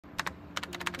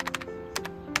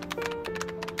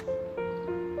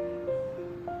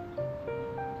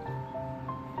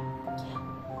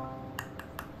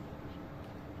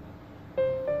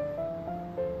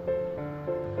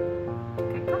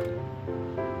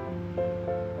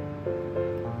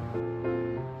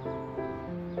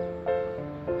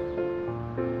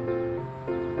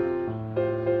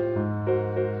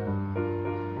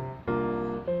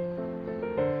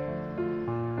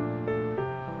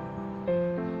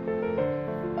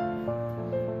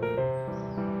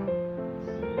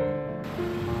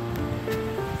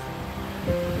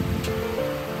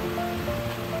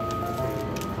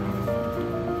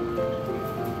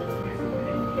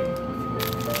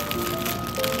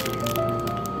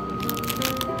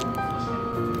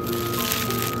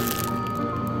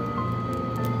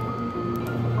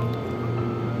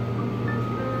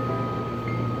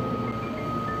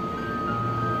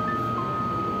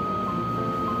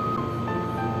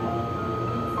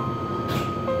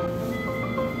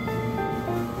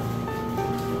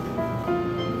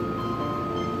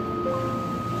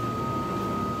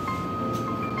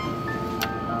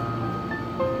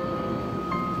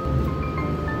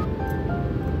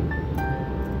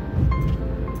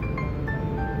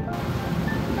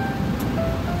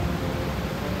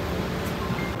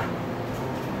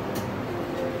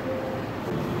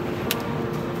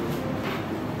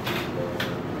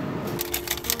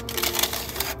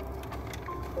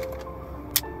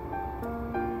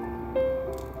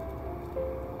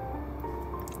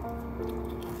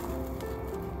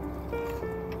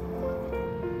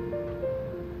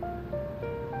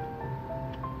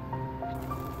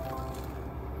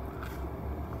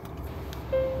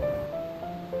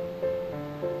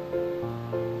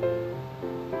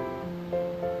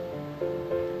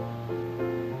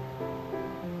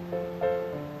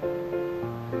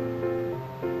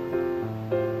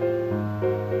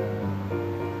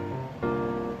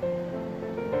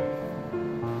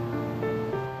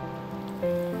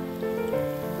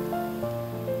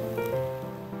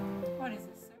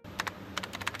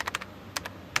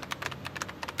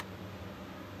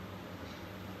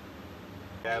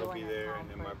Dad will be there, and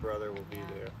then my brother will be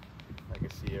there. I can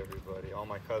see everybody. All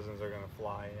my cousins are gonna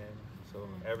fly in, so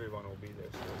everyone will be there.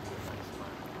 So it'll be a nice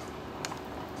time.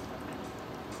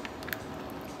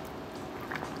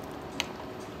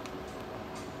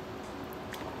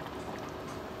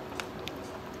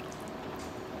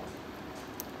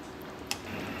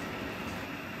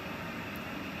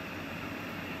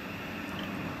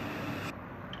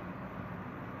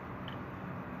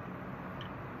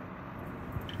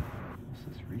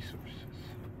 Resources.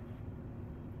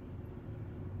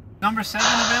 Number 7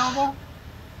 available?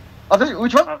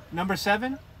 Which one? Number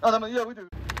 7? Oh, yeah, we do.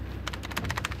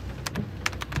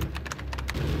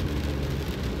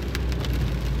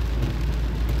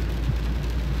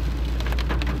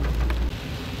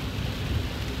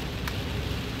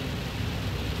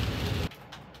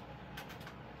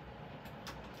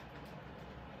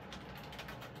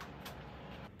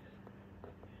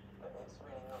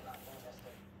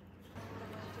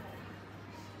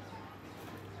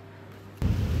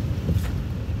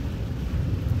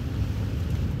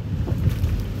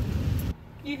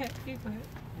 You go ahead.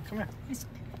 Come here. It's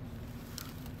okay.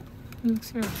 It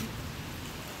looks really good.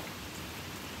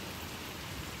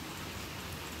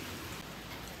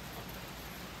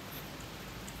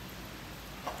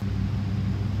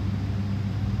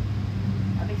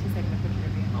 I think she's taking a picture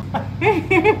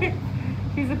of you.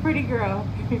 She's a pretty girl.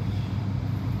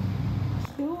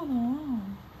 귀여워.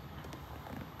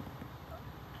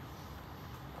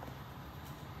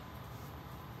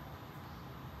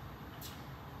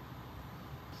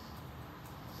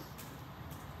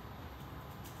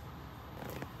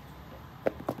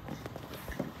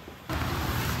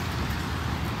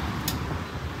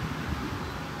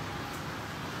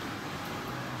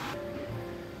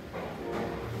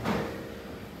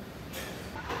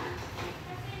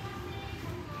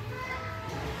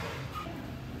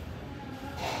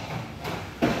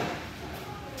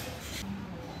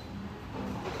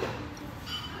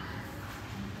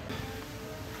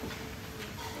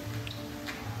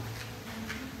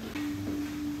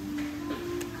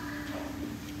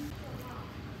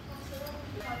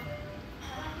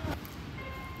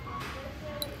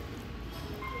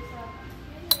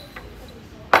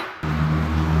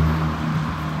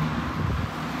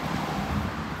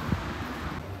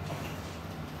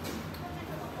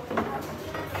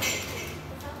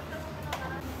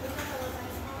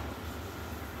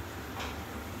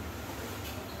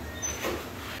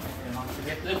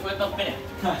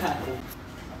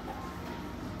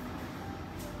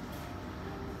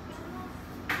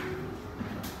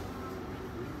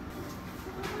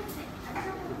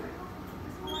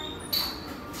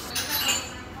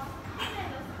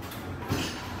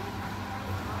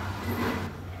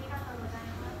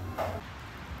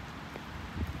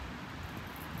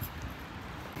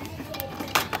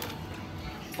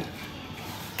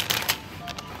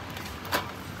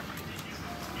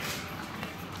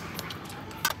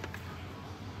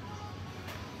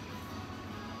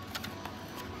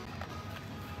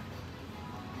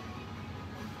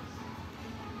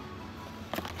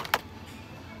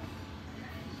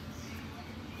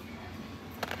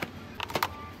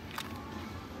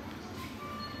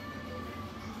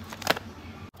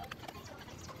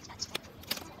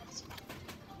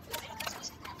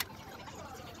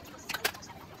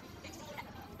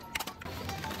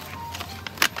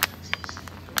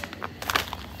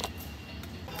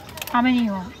 How many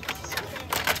you want?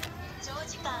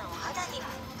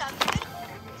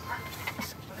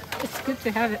 It's good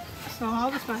to have it. So I'll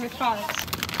just buy 5.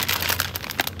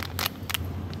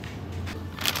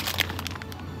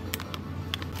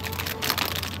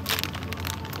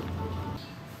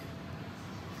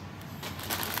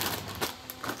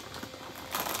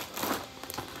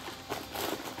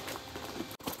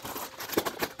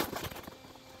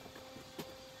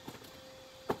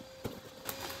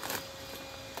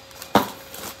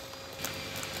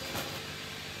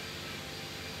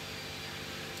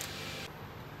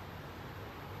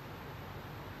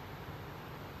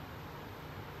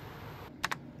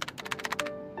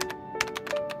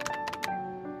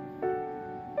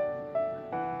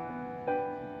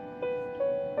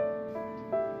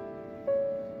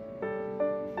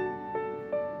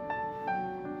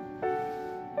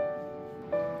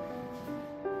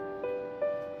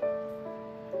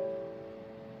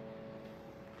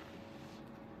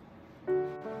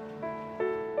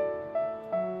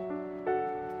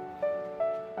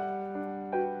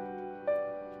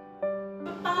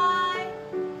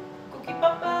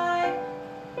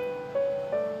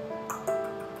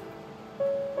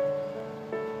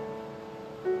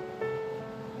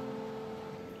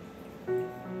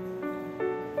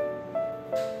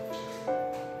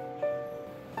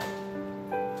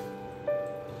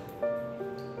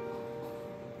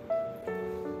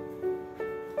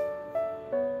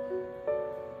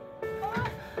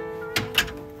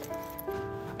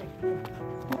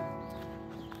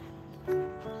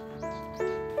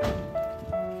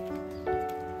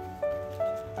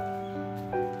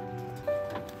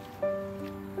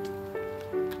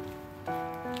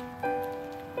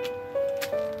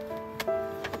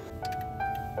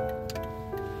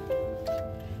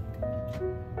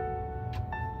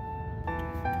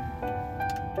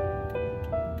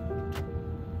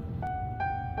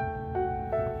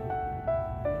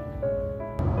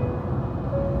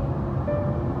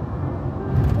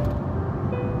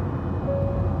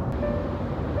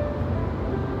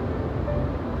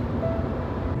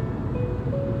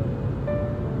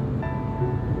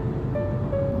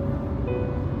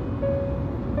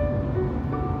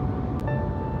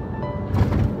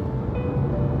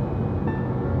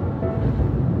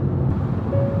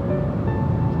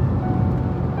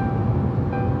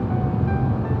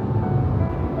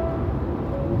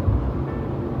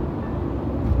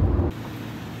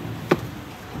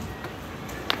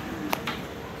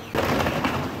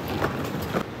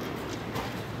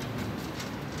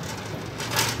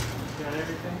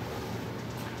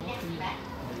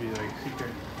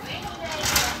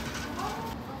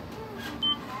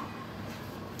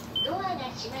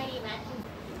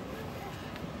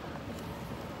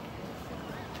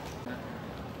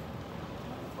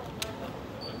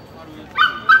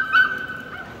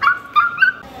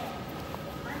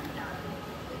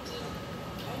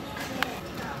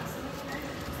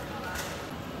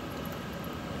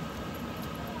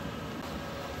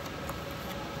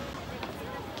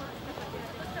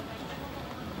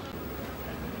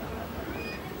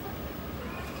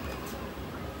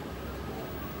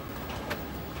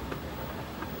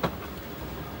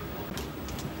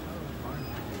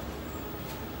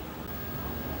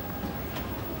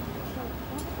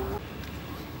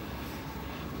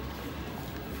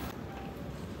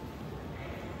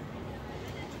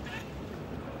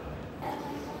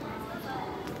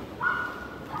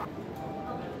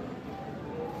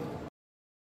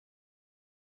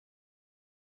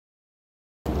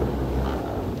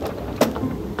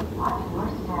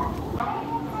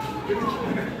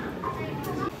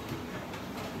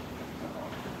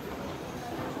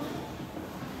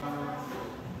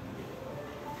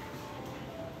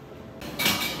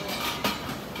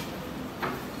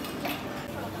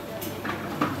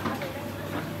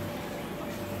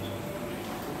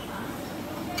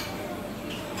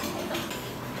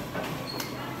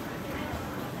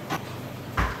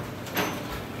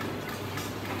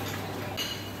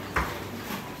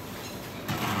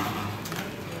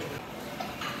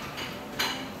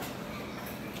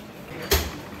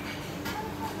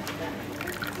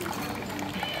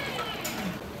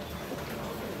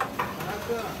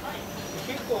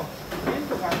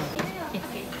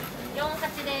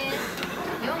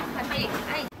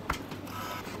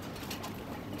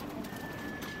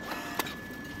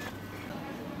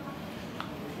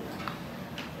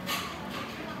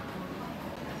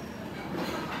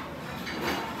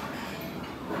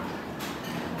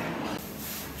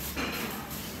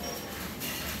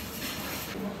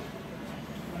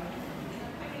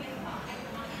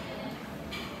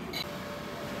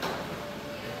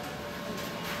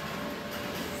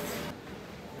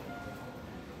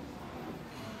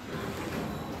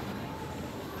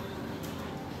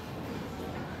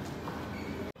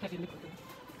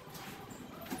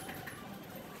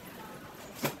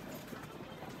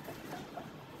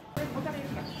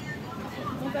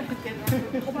 田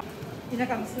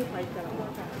舎のスーパー行ったらこ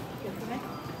うかですね。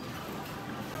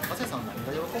加瀬さん何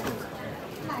が喜ぶんですかね。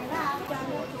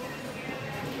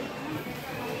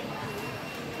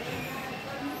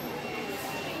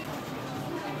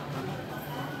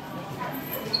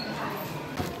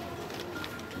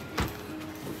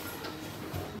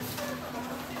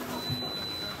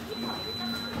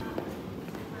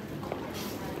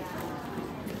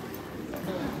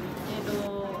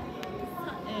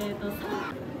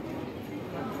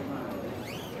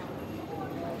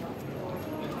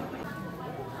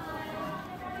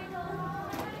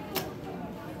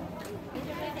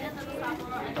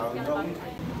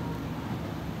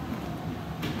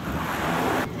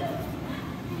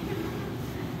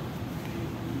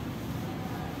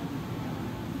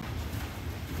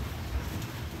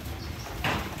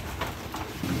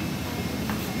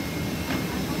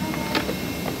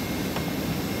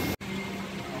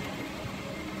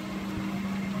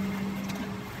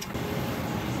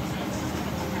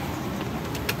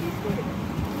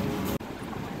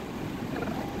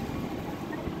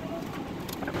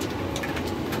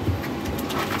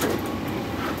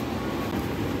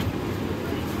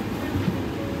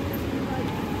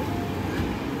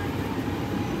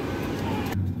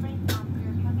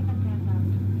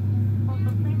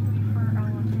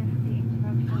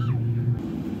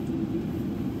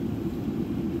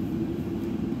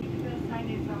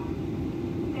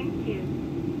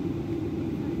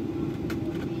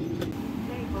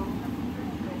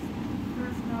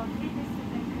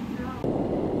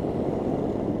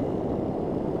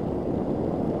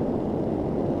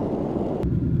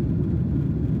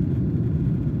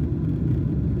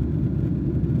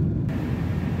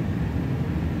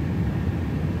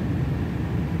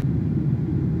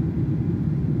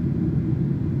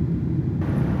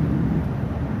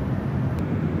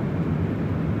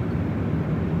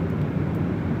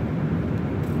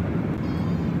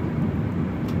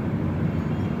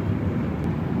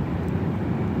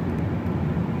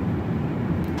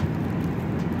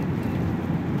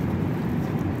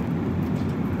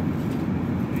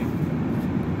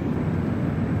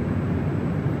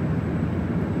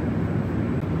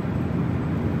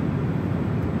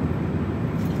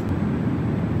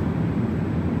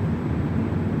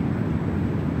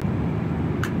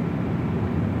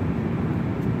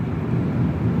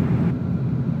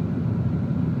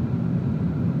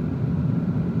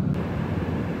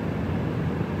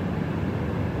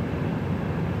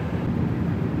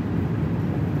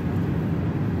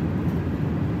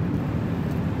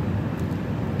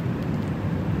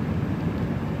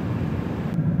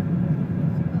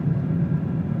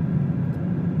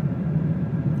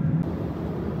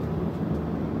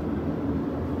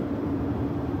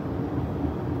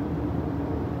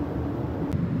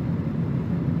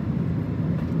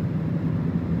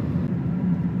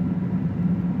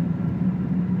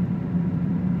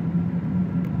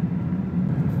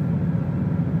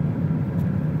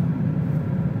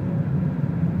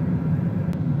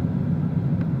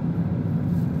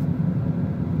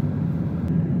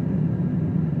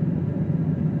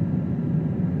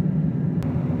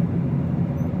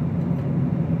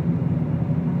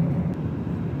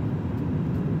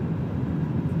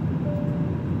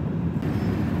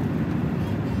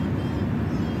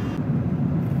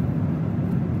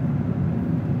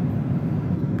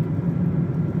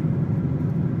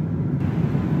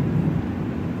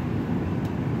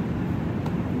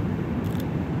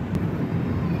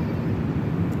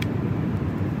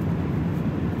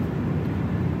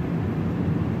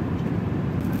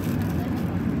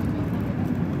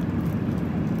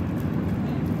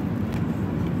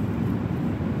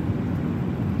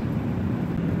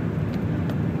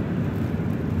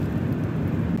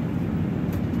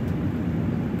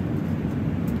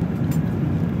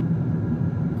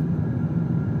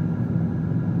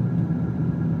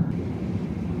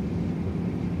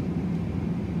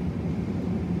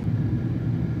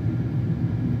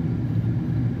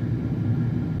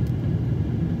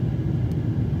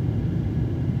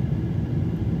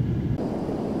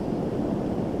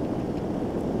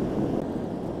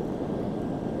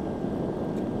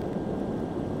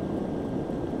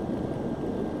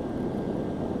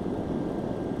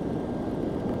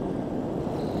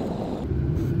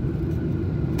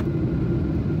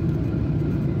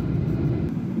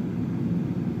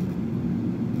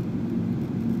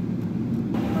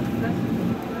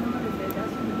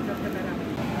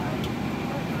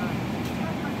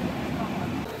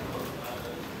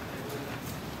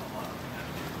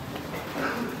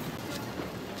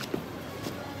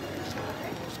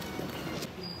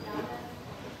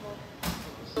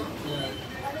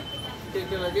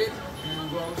lagi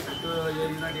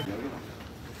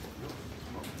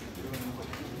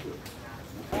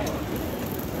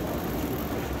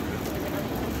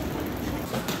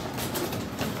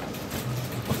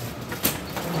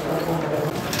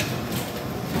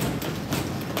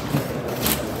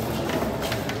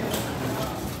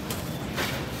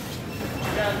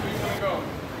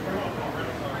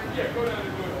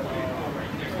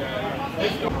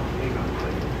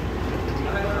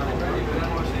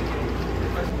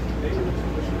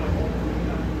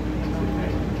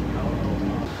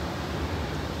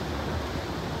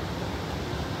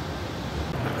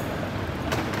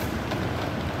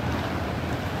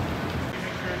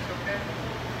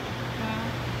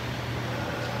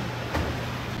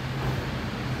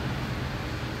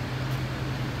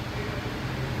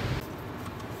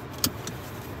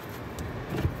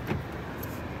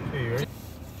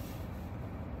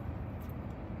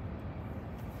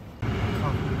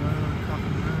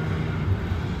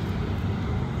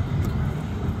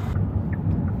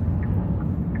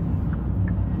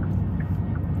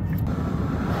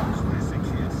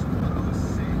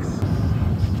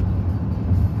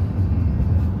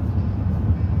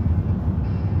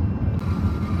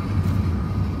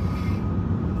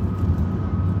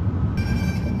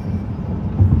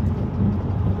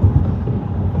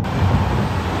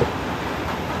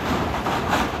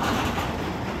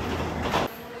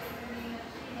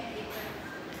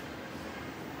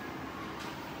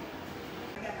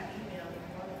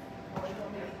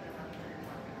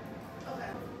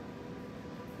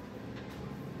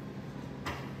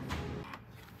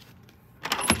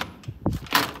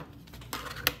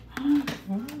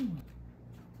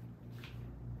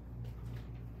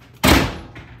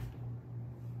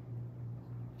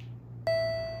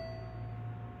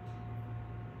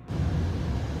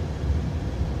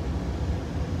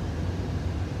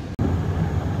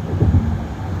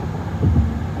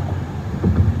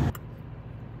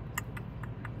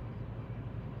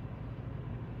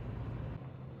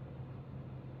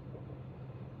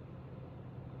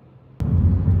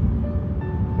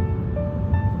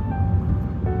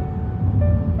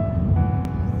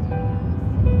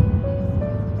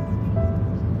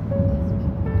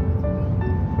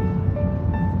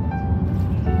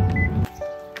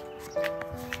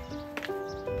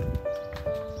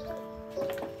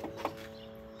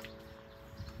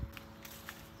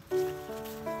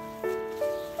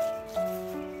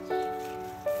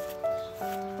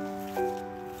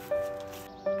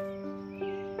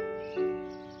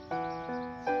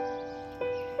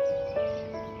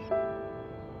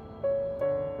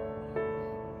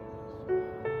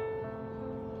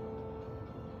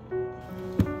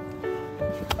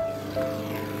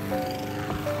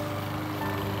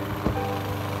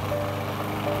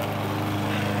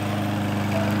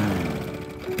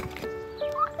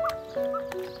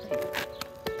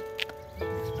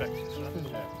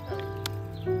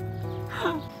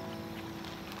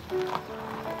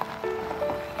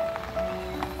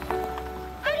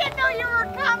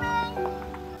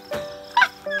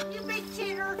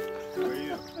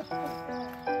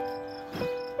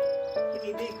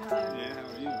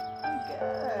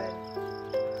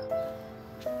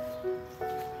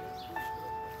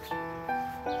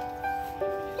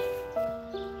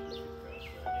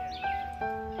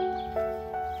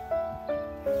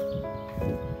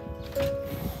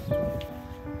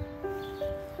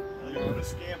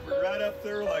Scampered right up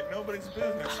there like nobody's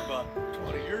business about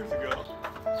 20 years ago.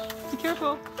 Be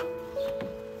careful.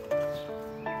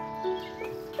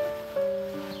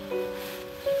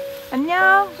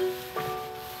 안녕.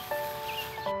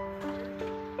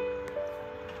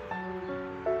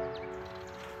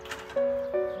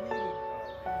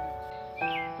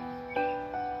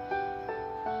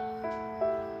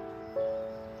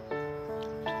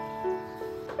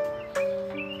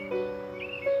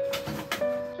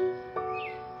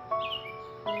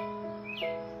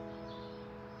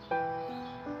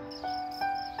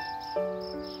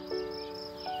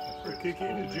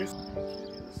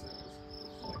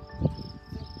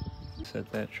 Set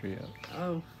that tree up.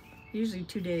 Oh, usually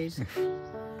 2 days.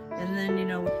 And then, you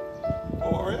know.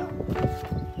 Oh, are you?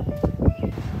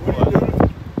 What are you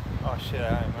doing? Oh, shit,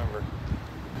 I remember.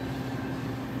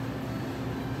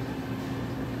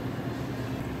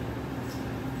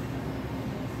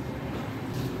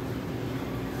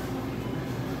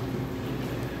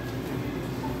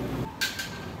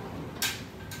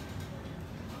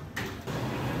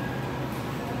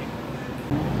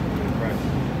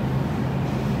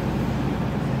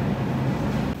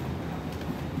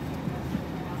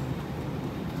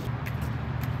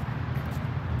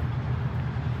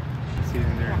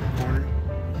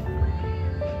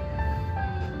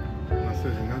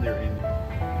 time they're in.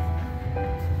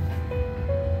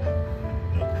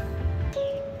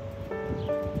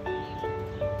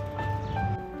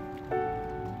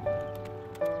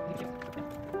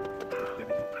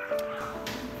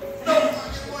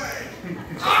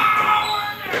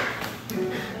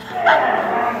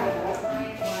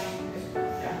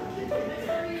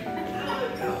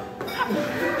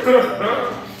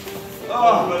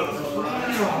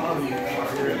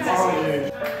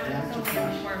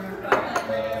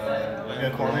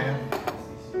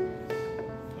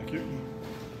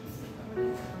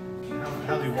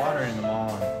 How's the water in the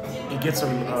mall? It gets some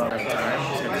time. It's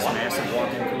got this massive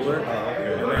walk-in cooler.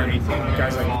 Okay. And you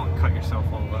guys like cut yourself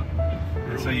all up.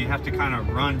 And so you have to kind of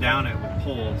run down it with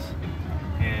poles.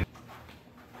 And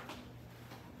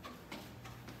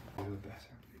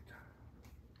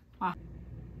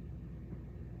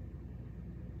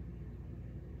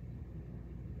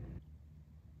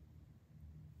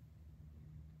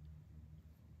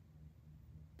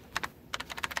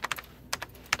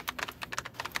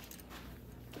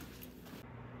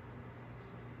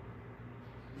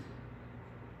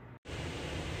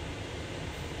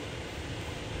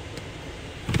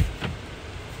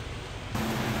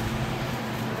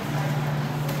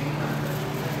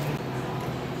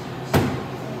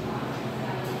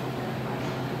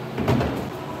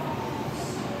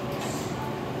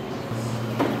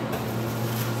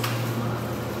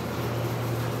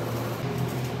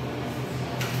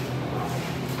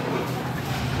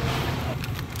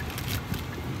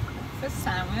A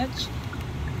sandwich.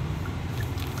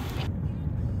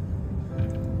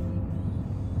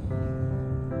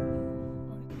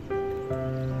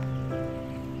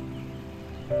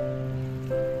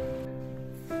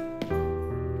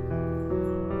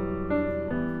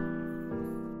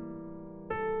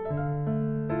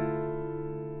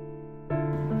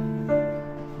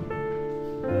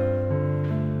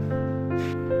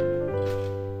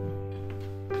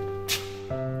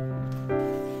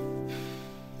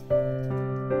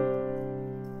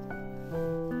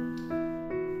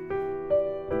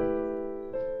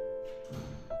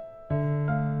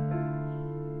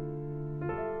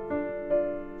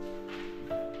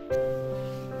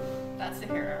 That's the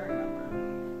hair I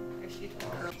remember. She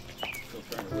curled.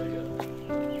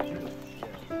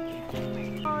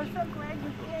 Oh, so glad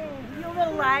you came. You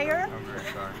little liar. I'm very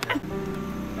sorry.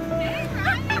 Hey,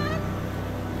 Ryan!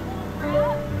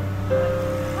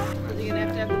 Are you gonna have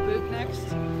to have the boot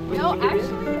next? No,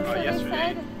 actually,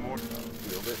 Yesterday, said. more a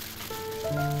little bit.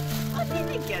 I think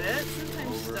they get it.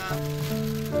 Sometimes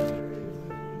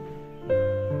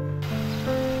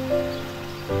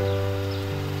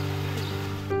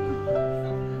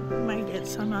Might get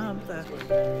some of the.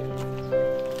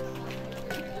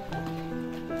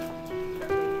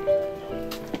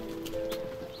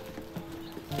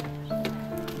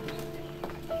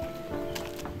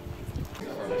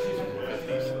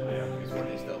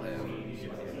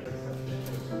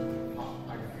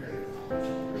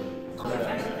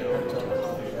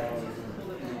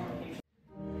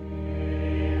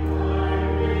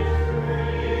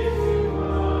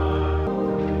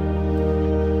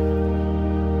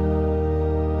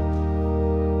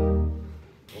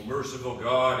 Merciful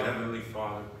God, Heavenly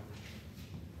Father,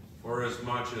 for as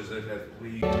much as it hath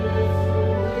pleased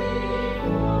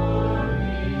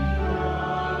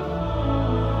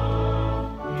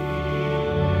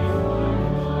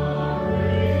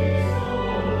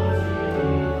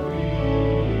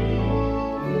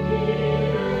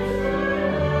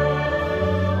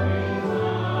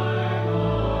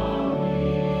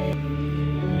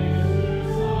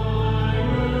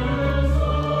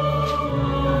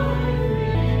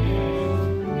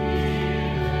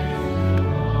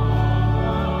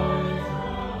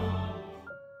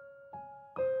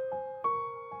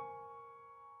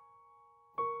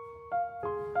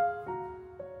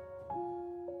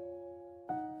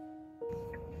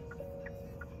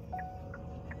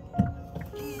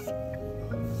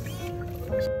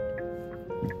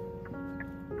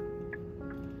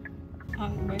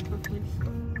wafer, please.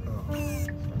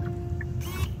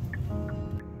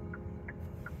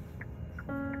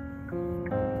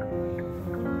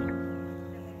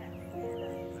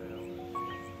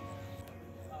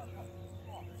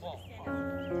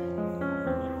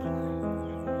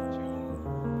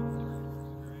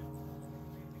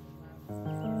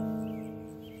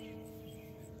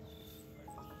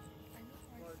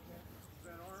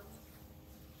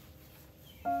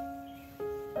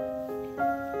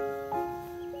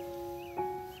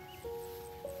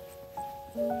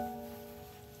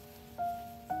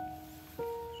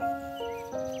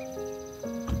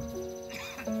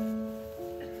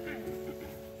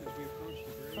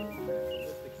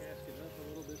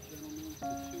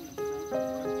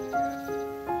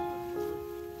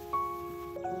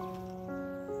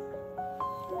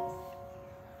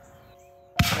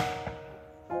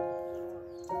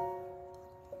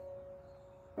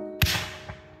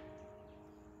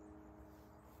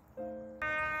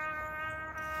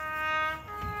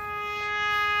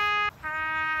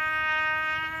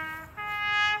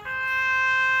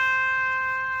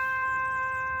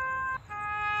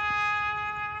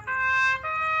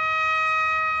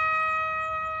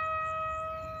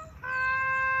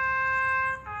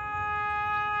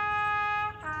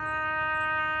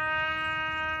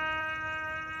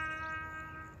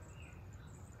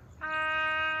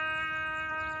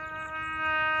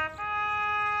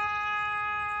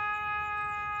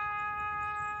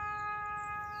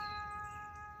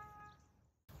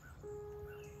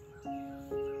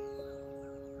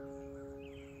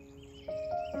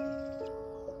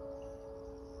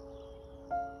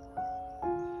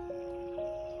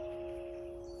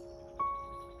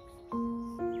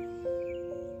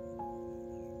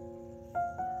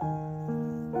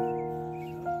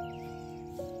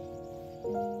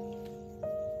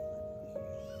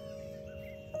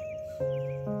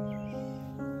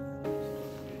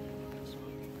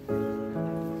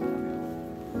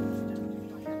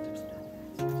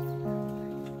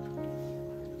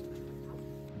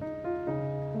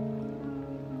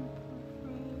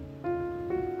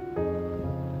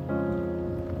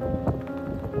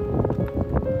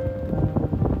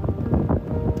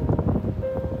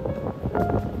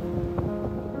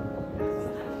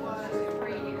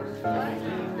 Our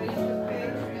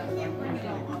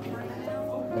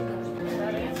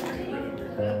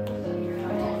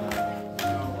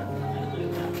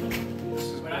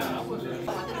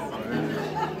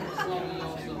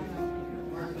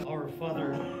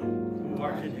Father, who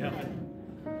art in heaven,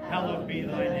 hallowed be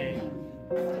thy name.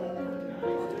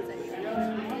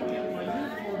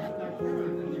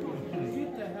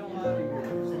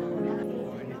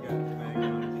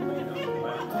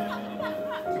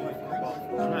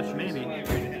 Gosh, maybe. You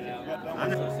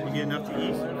get enough to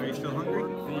eat? Are you still hungry? I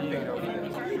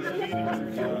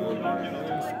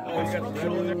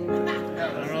don't know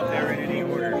if they're ready to eat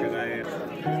order because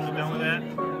you done with that?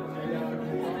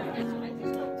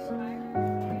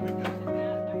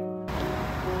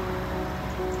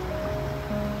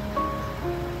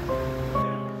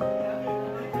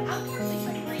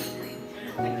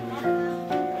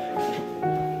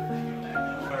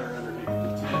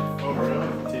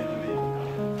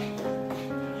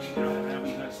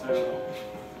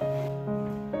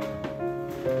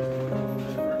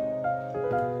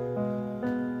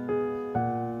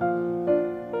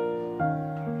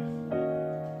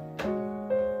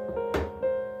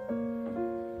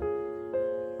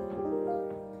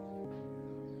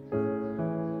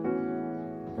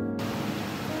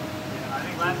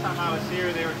 Last time I was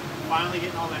here, they were finally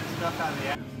getting all that stuff out of the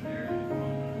atmosphere.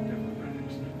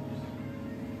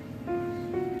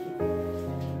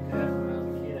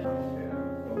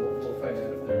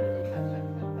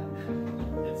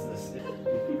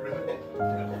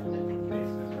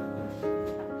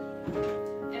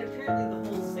 And apparently the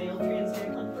whole sale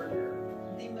transaction on burger,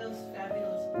 the most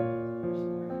fabulous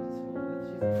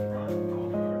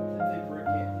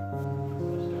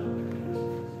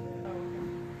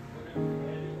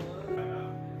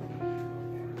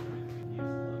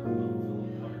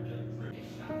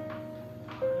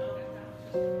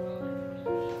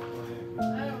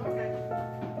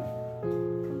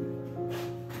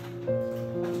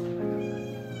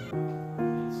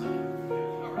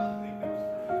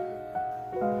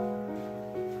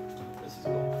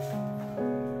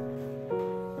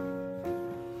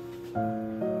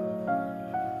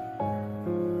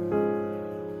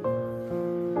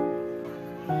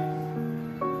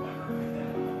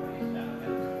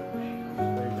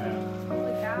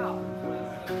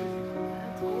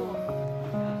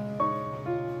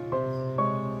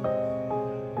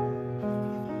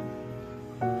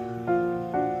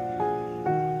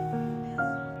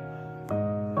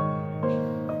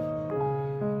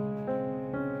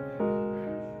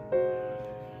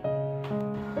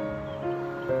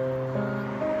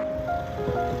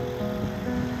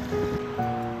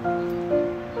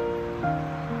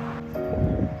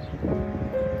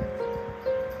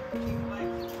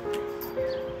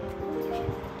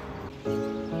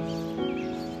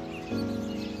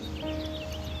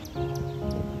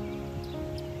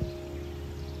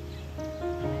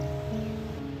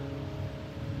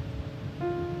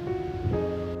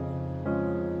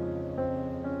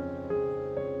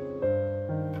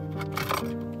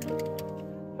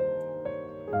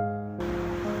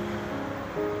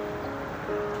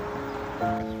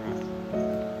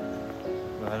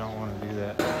But I don't want to do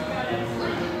that.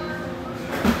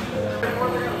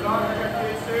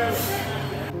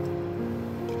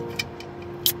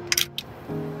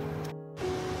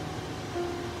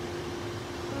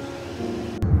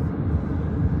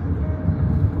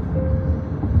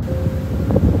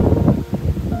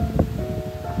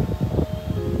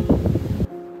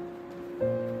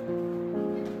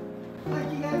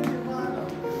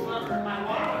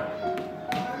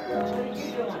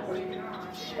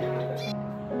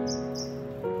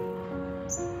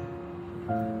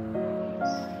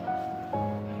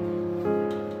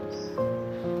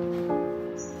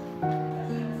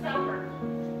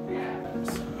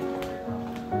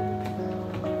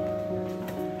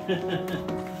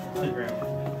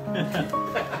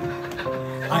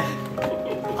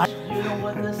 You know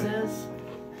what this is?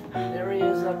 There he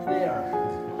is up there.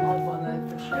 Up on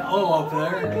that shelf. Oh, up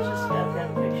there? I just got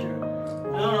that picture.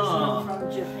 Oh.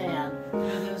 From Japan.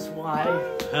 And his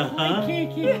wife. Uh-huh.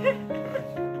 Kiki.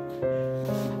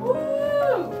 Woo!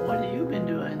 What have you been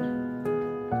doing?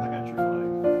 I got your flag.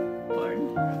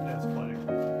 Pardon? I got Dad's flag.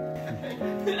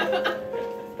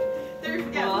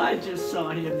 Well, I just saw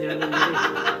him the other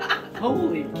day.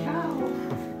 Holy cow.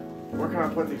 Where can I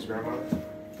put these, Grandma?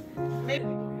 Maybe.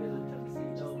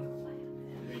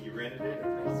 You rented it?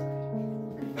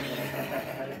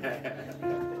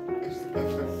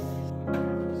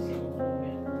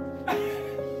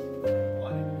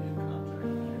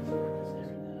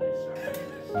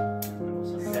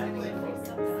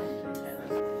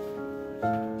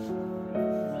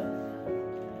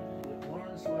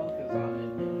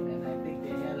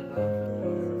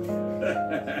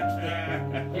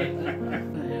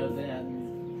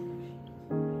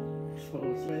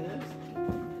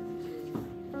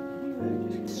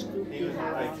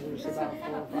 takes about 4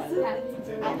 or 5 minutes.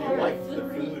 I like the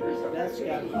food or something. That's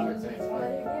got parts.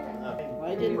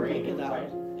 I didn't pick it out.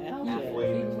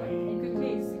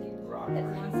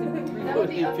 Would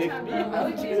he pick me? I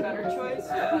would choose a better choice.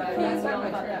 But that's not my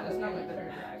that was not my better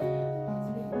bag.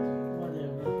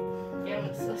 Whatever. Yeah,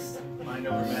 it's just. Mind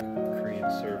over matter.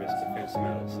 Korean Service Defense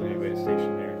Medal. So anybody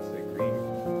stationed there, it's the green.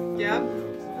 Yeah.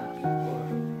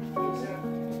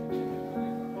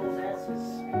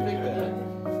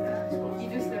 You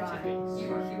just there to you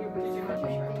were here, but did you have to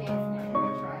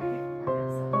try?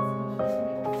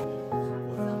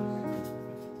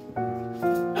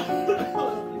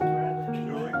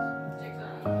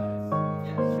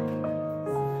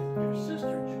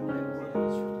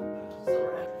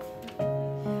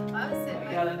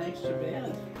 Got an extra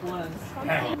bed. One.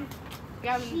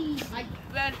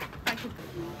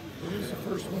 Who's the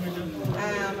first one again?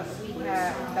 We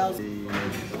have those.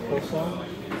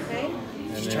 Okay.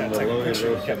 And then the loaded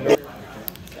roast.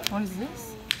 What is this?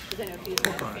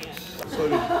 So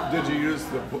did you use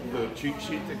the cheat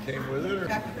sheet that came with it? Or?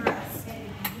 Got the rest.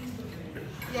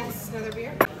 Yes, another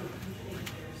beer.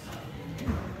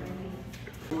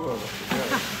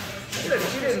 She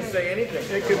didn't say anything.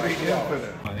 It could be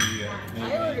infinite. I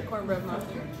ordered cornbread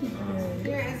muffin.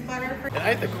 Here is butter for. I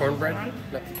had the cornbread,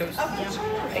 not the toast. Oh,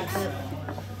 thanks.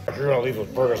 You're gonna leave those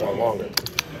burgers on longer.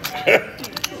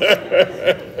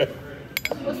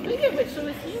 Well, speaking of which, so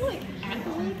is he like at the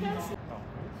White House?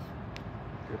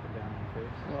 Dripping down your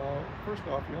face. Well, first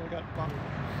off, you only got 5.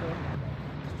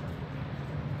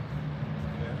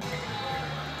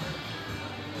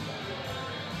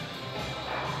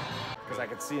 Because I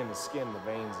could see in the skin the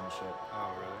veins and shit.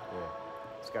 Oh, really?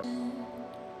 Yeah. It's got.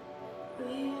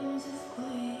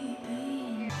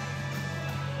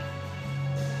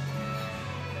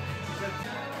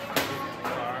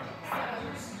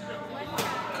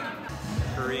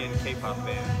 Korean K-pop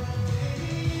band.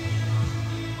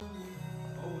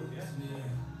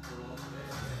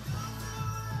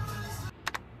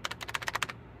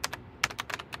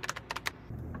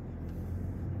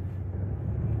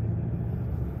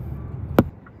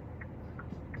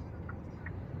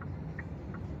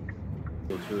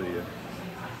 It's really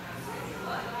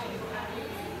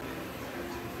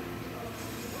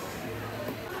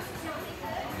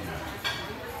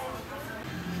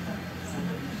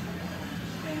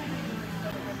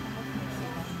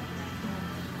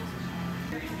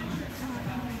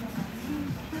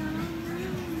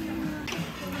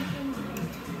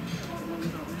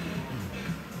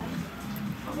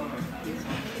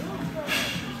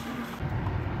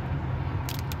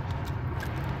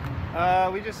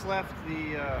We just left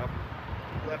the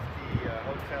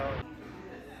hotel.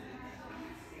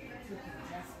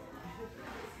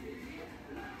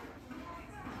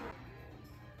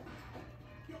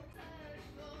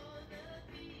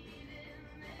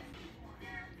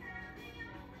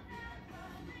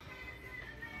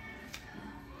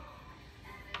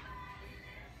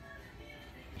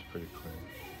 it's pretty clean.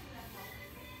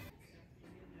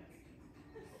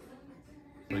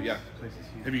 But yeah.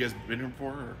 Have you guys been here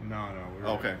before? Or? No. We're,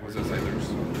 Okay. What's that say? There's.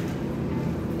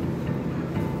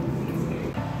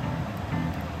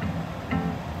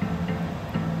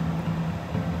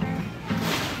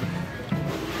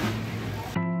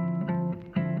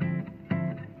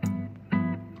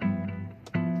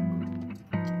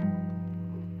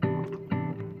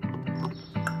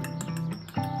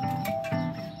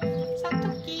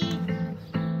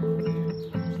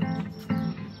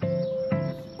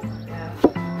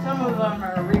 Some of them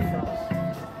are refills.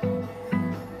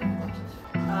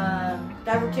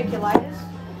 Diverticulitis.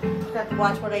 Have to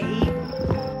watch what I eat.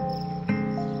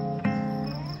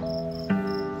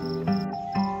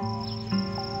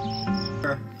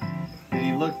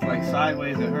 He looked like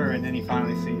sideways at her, and then he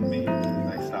finally seen me, and then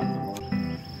I stopped the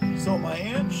motion. So my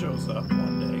aunt shows up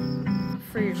one day.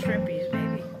 For your shrimpies,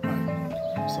 baby.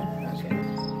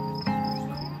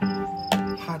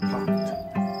 Hot pocket.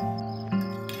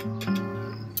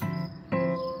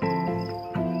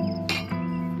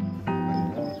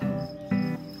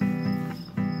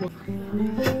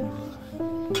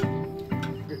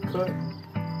 Get cut.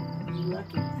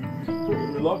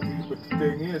 You're lucky, but the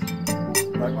thing is,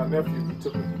 like my nephew, he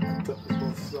took his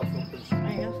little stuff up and I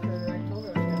asked her, I told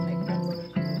her I was gonna make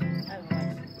hamburgers. I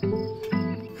don't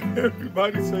like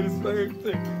everybody say the same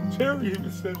thing. Cherry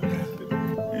even said that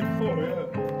before, yeah.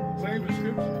 Same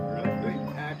description, really.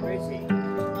 That's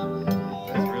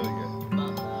really good.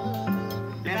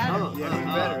 Yeah,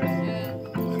 better.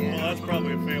 Well, that's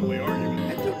probably a family argument.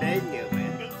 That's what they do,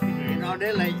 man. You know,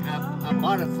 they're like a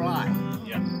butterfly.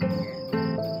 Yeah.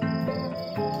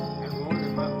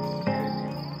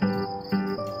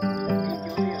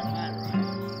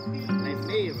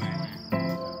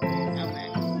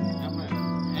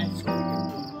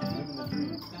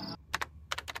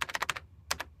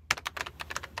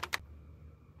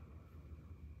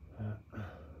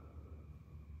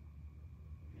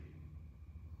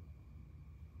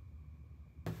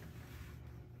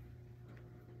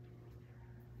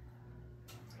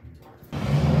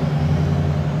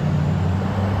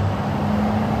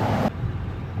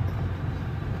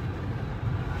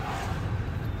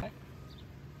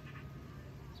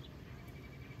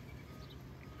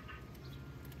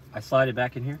 I slide it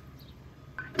back in here.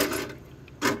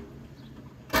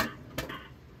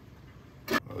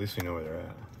 At least we know where they're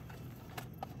at.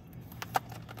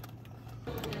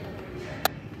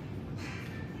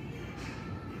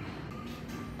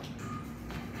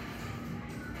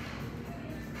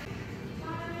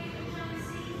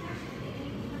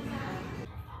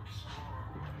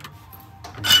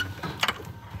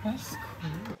 That's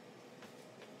cool.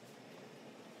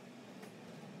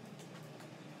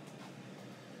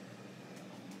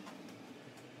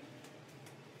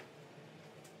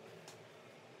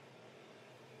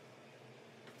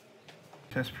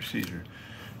 Test procedure.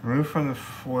 Remove from the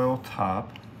foil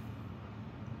top.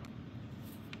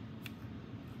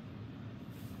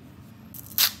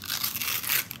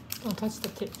 Don't touch the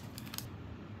tip.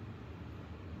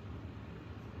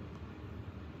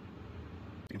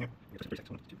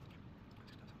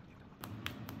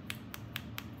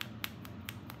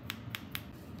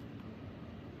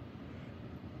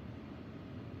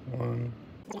 One.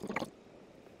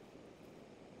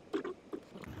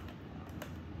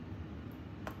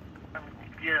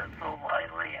 Get it so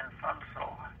lightly and some so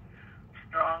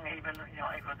strong, even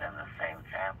within the same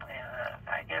family.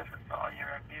 I guess it's all your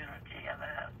immunity and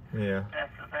that. Yeah.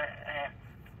 That's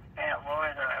Aunt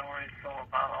Lloyd that I worry so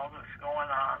about all this going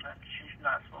on, and she's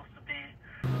not supposed to be,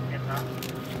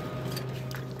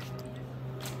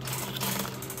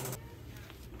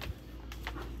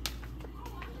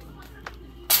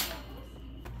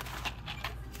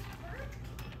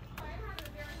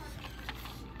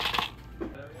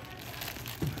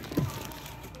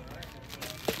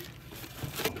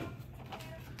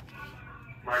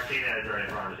 Martinez, right,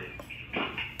 pharmacy.